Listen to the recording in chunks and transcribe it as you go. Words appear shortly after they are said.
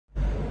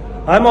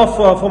I'm off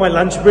for my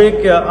lunch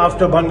break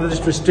after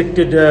Bangladesh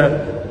restricted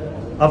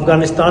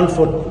Afghanistan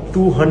for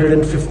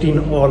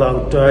 215 all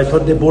out. I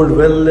thought they bowled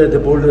well, they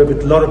bowled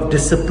with a lot of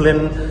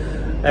discipline,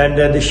 and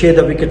they shared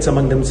the wickets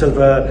among themselves.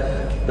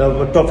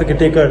 The top wicket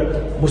taker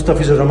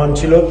Mustafizur Rahman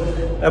chilo.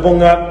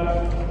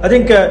 I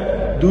think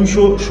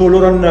 216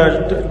 run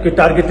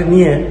target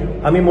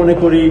niye ami mone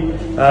kori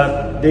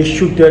they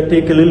should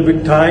take a little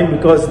bit time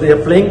because they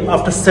are playing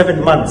after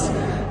 7 months.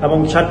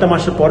 Among 4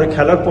 মাসের পরে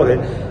খেলার পরে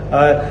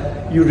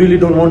you really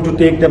don't want to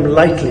take them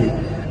lightly.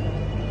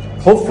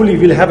 Hopefully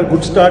we'll have a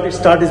good start.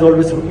 Start is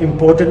always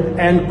important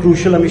and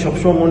crucial, ami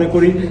sobshoy mone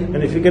kori, and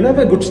if we can have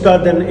a good start,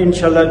 then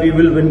inshallah we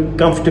will win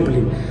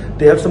comfortably.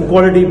 They have some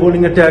quality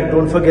bowling attack,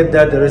 don't forget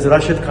that. There is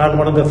Rashid Khan,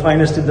 one of the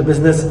finest in the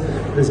business.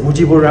 There's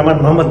Mujibur Rahman,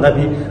 Mohammad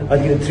Nabi.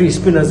 Again, 3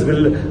 spinners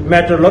will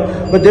matter a lot,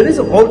 but there is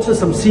also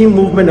some seam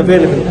movement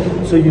available,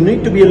 so you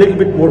need to be a little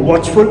bit more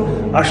watchful.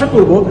 Asha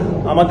korbo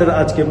amader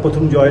ajke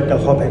prothom joyta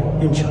hobe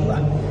inshallah.